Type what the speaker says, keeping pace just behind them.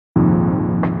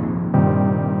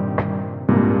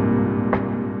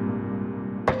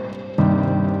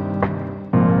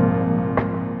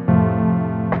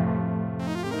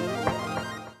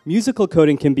Musical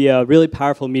coding can be a really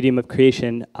powerful medium of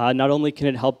creation. Not only can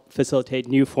it help facilitate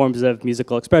new forms of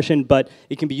musical expression, but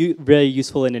it can be very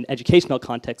useful in an educational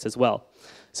context as well.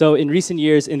 So in recent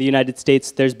years in the United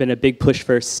States, there's been a big push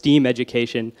for STEAM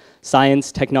education: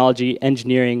 science, technology,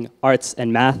 engineering, arts,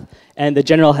 and math. And the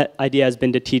general idea has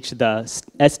been to teach the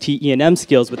STE&M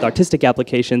skills with artistic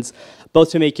applications, both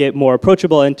to make it more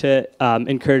approachable and to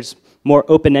encourage more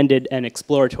open-ended and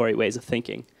exploratory ways of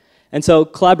thinking. And so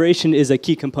collaboration is a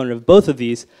key component of both of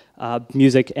these,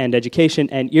 music and education,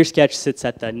 and EarSketch sits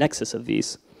at the nexus of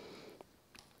these.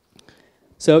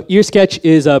 So EarSketch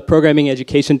is a programming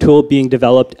education tool being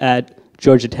developed at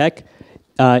Georgia Tech.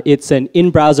 It's an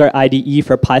in-browser IDE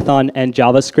for Python and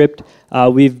JavaScript.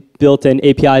 We've built an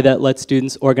API that lets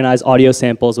students organize audio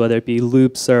samples, whether it be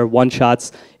loops or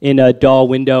one-shots, in a DAW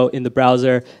window in the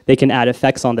browser. They can add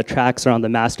effects on the tracks or on the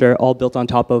master, all built on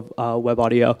top of web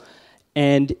audio.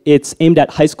 And it's aimed at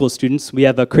high school students. We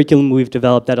have a curriculum we've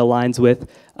developed that aligns with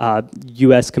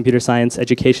US computer science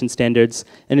education standards,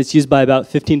 and it's used by about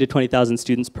 15 to 20,000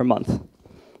 students per month.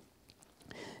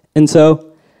 And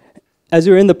so, as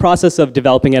we were in the process of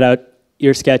developing it out,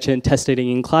 EarSketch and testing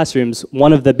it in classrooms,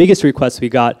 one of the biggest requests we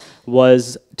got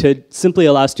was to simply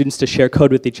allow students to share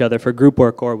code with each other for group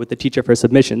work or with the teacher for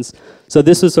submissions. So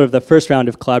this was sort of the first round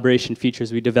of collaboration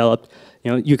features we developed.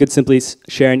 You could simply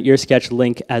share an EarSketch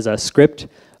link as a script,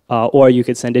 or you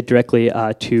could send it directly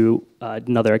to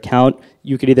another account.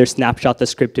 You could either snapshot the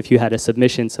script if you had a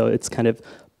submission, so it's kind of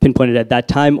pinpointed at that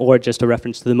time, or just a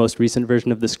reference to the most recent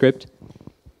version of the script.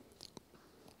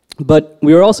 But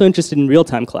we were also interested in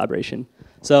real-time collaboration.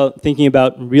 So thinking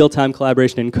about real-time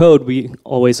collaboration in code, we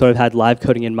always sort of had live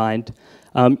coding in mind.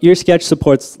 EarSketch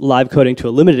supports live coding to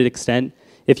a limited extent.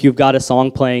 If you've got a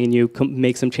song playing and you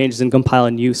make some changes and compile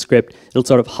a new script, it'll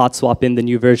sort of hot swap in the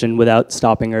new version without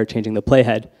stopping or changing the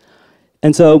playhead.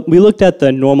 And so we looked at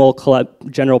the normal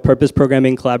general purpose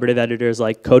programming collaborative editors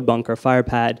like CodeBunk or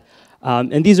FirePad.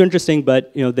 And these are interesting,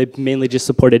 but they mainly just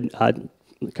supported kind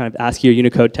of ASCII or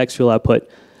Unicode textual output.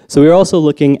 So we were also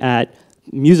looking at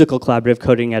musical collaborative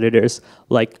coding editors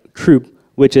like Troop,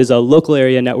 which is a local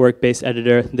area network-based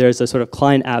editor. There's a sort of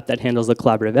client app that handles the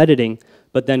collaborative editing,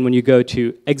 but then when you go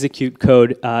to execute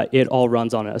code, it all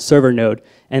runs on a server node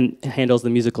and handles the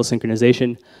musical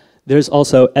synchronization. There's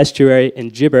also Estuary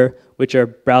and Jibber, which are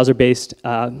browser-based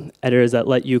editors that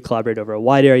let you collaborate over a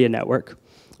wide area network.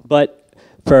 But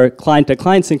for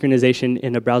client-to-client synchronization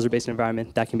in a browser-based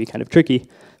environment, that can be kind of tricky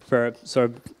for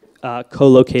sort of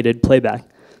co-located playback.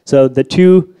 So the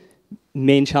two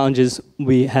main challenges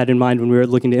we had in mind when we were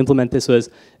looking to implement this was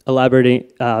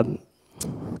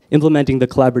implementing the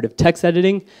collaborative text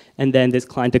editing and then this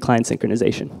client-to-client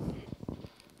synchronization.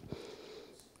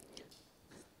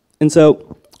 And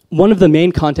so one of the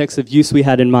main contexts of use we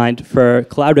had in mind for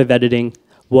collaborative editing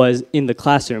was in the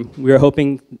classroom. We were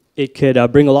hoping it could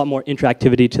bring a lot more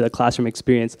interactivity to the classroom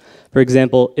experience. For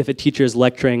example, if a teacher is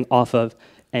lecturing off of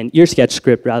an EarSketch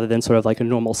script rather than sort of like a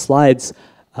normal slides,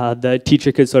 the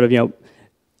teacher could sort of,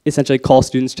 essentially call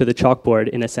students to the chalkboard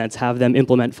in a sense, have them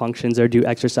implement functions or do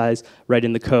exercise right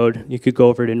in the code. You could go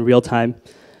over it in real time.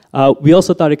 We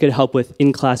also thought it could help with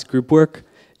in-class group work.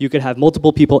 You could have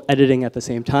multiple people editing at the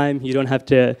same time. You don't have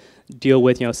to deal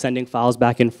with sending files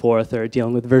back and forth or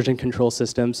dealing with version control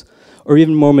systems, or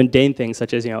even more mundane things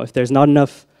such as if there's not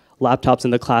enough laptops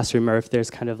in the classroom, or if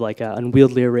there's kind of like an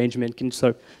unwieldy arrangement, can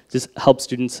sort of just help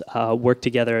students work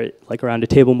together like around a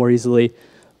table more easily.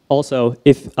 Also,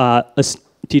 if a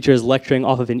teacher is lecturing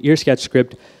off of an EarSketch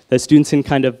script, the students can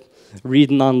kind of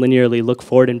read non-linearly, look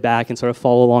forward and back, and sort of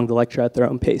follow along the lecture at their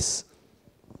own pace.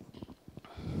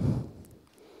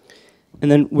 And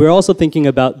then we're also thinking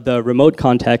about the remote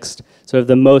context, sort of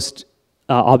the most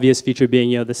obvious feature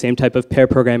being the same type of pair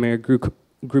programming or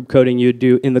group coding you'd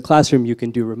do in the classroom, you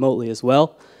can do remotely as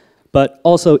well, but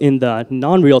also in the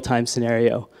non-real-time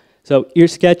scenario. So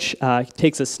EarSketch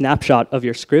takes a snapshot of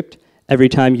your script every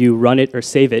time you run it or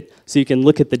save it, so you can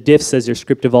look at the diffs as your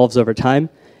script evolves over time.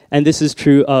 And this is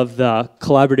true of the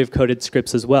collaborative coded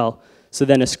scripts as well. So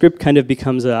then a script kind of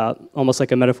becomes almost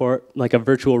like a metaphor, like a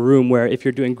virtual room where if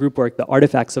you're doing group work, the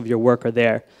artifacts of your work are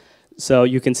there. So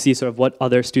you can see sort of what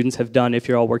other students have done if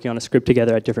you're all working on a script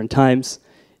together at different times.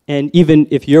 And even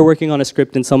if you're working on a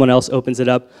script and someone else opens it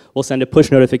up, we'll send a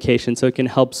push notification so it can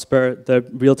help spur the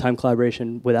real-time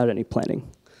collaboration without any planning.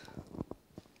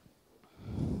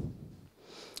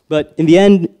 But in the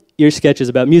end, EarSketch is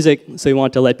about music, so you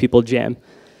want to let people jam.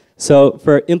 So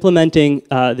for implementing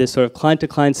this sort of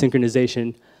client-to-client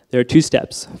synchronization, there are two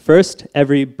steps. First,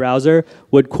 every browser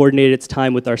would coordinate its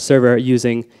time with our server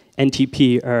using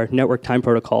NTP, or Network Time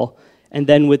Protocol. And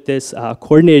then with this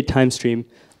coordinated time stream,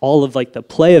 all of like the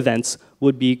play events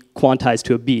would be quantized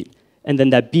to a beat. And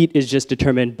then that beat is just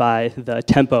determined by the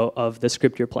tempo of the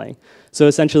script you're playing. So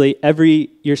essentially, every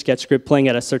EarSketch script playing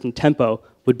at a certain tempo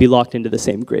would be locked into the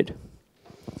same grid.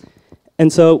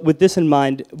 And so with this in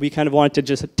mind, we kind of wanted to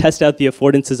just test out the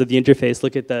affordances of the interface,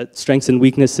 look at the strengths and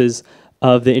weaknesses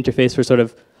of the interface for sort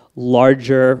of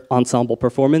larger ensemble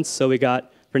performance. So we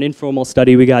got, for an informal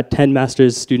study, we got 10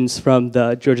 master's students from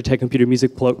the Georgia Tech Computer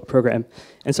Music program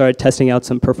and started testing out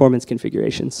some performance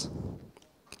configurations.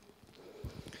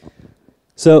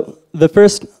 So the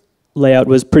first layout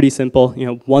was pretty simple. You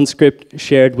know, one script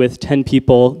shared with 10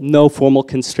 people, no formal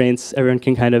constraints. Everyone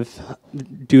can kind of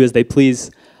do as they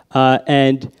please.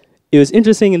 And it was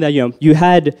interesting in that you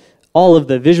had all of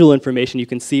the visual information. You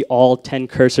can see all 10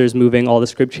 cursors moving, all the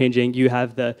script changing. You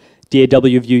have the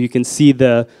DAW view. You can see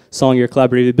the song you're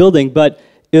collaboratively building. But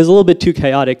it was a little bit too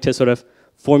chaotic to sort of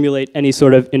formulate any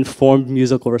sort of informed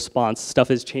musical response. Stuff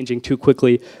is changing too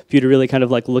quickly for you to really kind of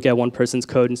like look at one person's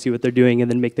code and see what they're doing and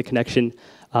then make the connection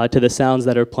to the sounds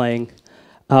that are playing.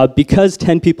 Because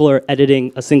 10 people are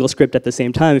editing a single script at the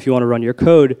same time, if you want to run your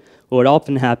code, what would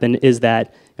often happen is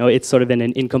that it's sort of in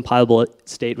an incompilable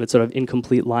state with sort of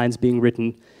incomplete lines being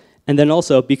written. And then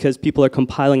also, because people are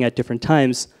compiling at different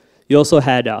times, you also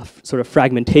had sort of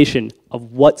fragmentation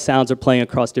of what sounds are playing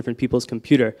across different people's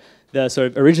computer. The sort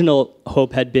of original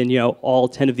hope had been, all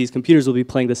 10 of these computers will be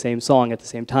playing the same song at the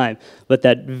same time, but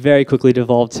that very quickly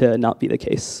devolved to not be the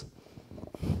case.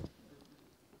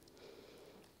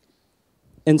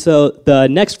 And so the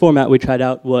next format we tried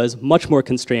out was much more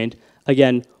constrained.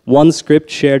 Again, one script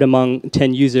shared among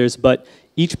 10 users, but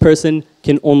each person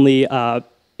can only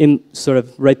sort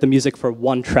of write the music for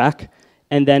one track.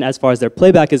 And then as far as their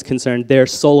playback is concerned, they're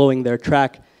soloing their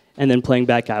track and then playing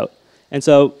back out. And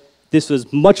so this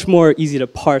was much more easy to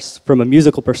parse from a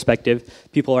musical perspective.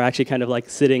 People are actually kind of like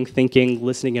sitting, thinking,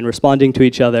 listening, and responding to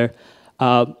each other.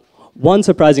 One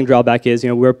surprising drawback is,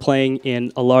 we're playing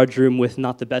in a large room with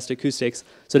not the best acoustics,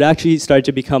 so it actually started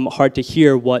to become hard to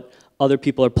hear what other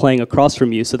people are playing across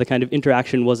from you, so the kind of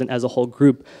interaction wasn't as a whole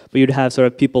group, but you'd have sort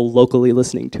of people locally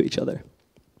listening to each other.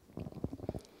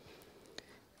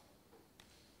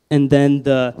 And then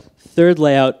the third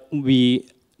layout we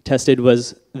tested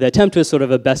was, the attempt was sort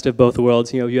of a best of both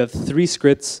worlds. You have 3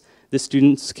 scripts, the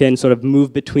students can sort of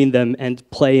move between them and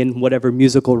play in whatever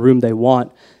musical room they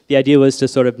want. The idea was to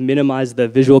sort of minimize the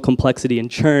visual complexity and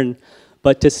churn,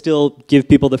 but to still give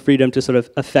people the freedom to sort of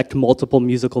affect multiple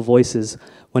musical voices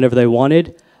whenever they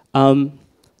wanted. The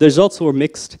results were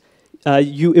mixed.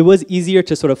 It was easier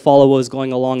to sort of follow what was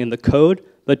going along in the code,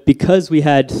 but because we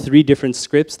had 3 different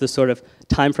scripts, the sort of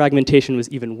time fragmentation was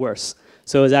even worse.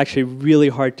 So it was actually really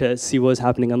hard to see what was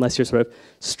happening unless you're sort of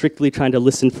strictly trying to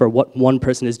listen for what one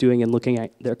person is doing and looking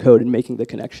at their code and making the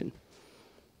connection.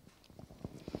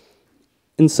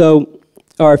 And so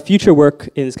our future work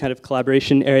in this kind of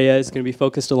collaboration area is going to be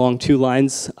focused along 2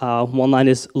 lines. One line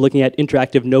is looking at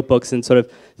interactive notebooks and sort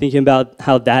of thinking about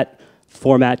how that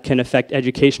format can affect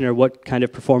education or what kind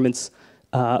of performance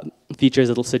features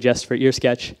it'll suggest for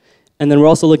EarSketch. And then we're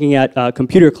also looking at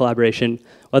computer collaboration,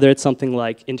 whether it's something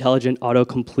like intelligent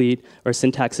autocomplete or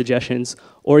syntax suggestions,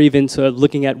 or even sort of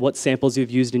looking at what samples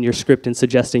you've used in your script and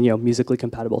suggesting musically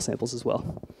compatible samples as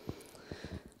well.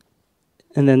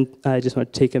 And then I just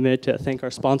want to take a minute to thank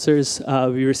our sponsors.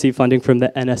 We received funding from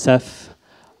the NSF,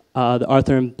 the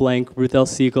Arthur M. Blank, Ruth L.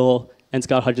 Siegel, and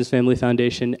Scott Hodges Family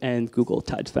Foundation, and Google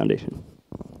Tides Foundation.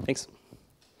 Thanks.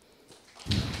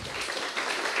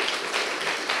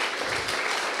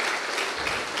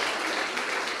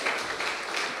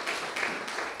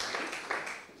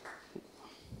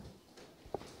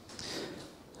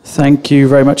 Thank you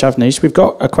very much, Avneesh. We've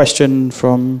got a question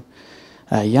from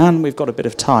Jan. We've got a bit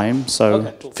of time, so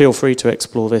okay, cool. Feel free to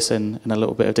explore this in a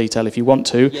little bit of detail if you want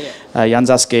to. Yeah. Jan's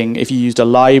asking if you used a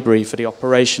library for the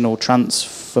operational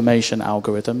transformation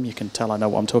algorithm. You can tell I know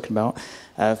what I'm talking about.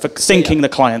 For syncing the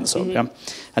client, sort of, yeah.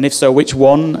 And if so, which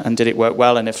one? And did it work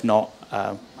well? And if not,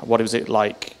 what was it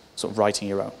like sort of writing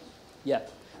your own? Yeah.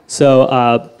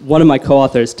 So one of my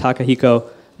co-authors, Takahiko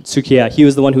Tsuchiya, he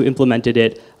was the one who implemented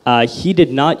it. He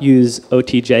did not use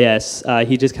OTJS.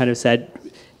 He just kind of said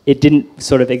it didn't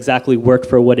sort of exactly work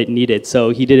for what it needed.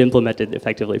 So he did implement it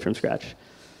effectively from scratch.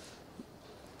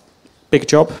 Big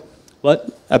job?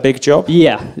 What? A big job?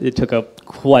 Yeah, it took up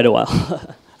quite a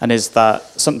while. And is that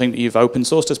something that you've open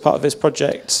sourced as part of this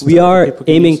project? We are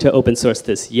aiming to open source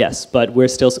this, yes, but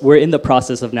we're in the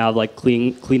process of now like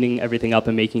cleaning everything up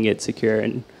and making it secure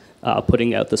and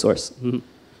putting out the source. Mm-hmm.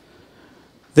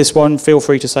 This one, feel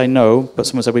free to say no, but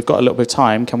someone said we've got a little bit of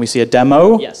time. Can we see a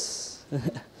demo? Yes.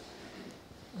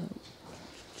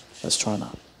 Let's try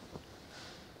that.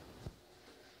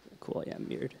 cool. Yeah,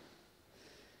 mirrored.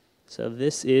 So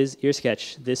this is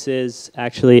EarSketch. This is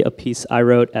actually a piece I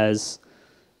wrote as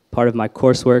part of my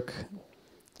coursework.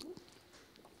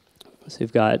 So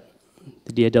you've got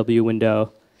the DAW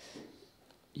window.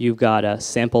 You've got a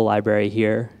sample library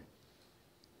here.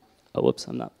 Oh, whoops,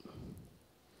 I'm not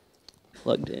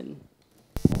plugged in.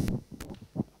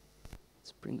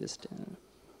 Let's bring this down.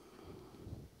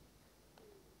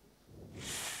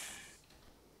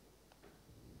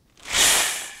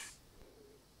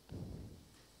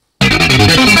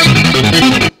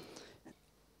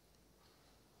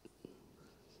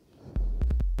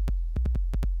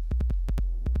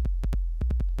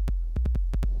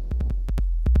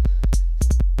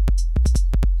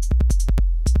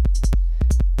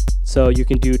 So you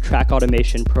can do track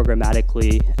automation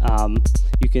programmatically.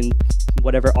 You can,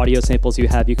 whatever audio samples you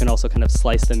have, you can also kind of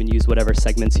slice them and use whatever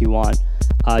segments you want.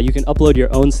 You can upload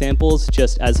your own samples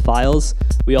just as files.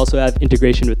 We also have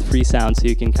integration with Freesound, so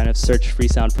you can kind of search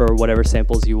Freesound for whatever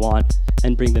samples you want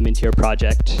and bring them into your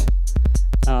project.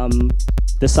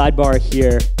 The sidebar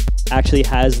here actually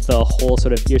has the whole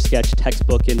sort of EarSketch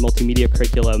textbook and multimedia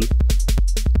curriculum.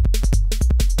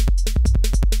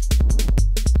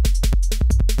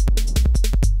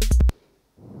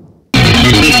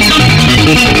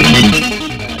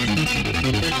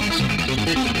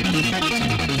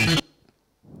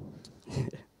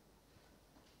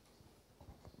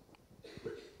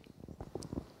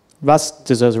 Raz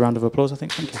deserves a round of applause, I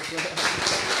think.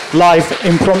 Thank you. Live,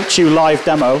 impromptu live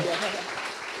demo.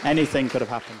 Anything could have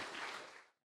happened.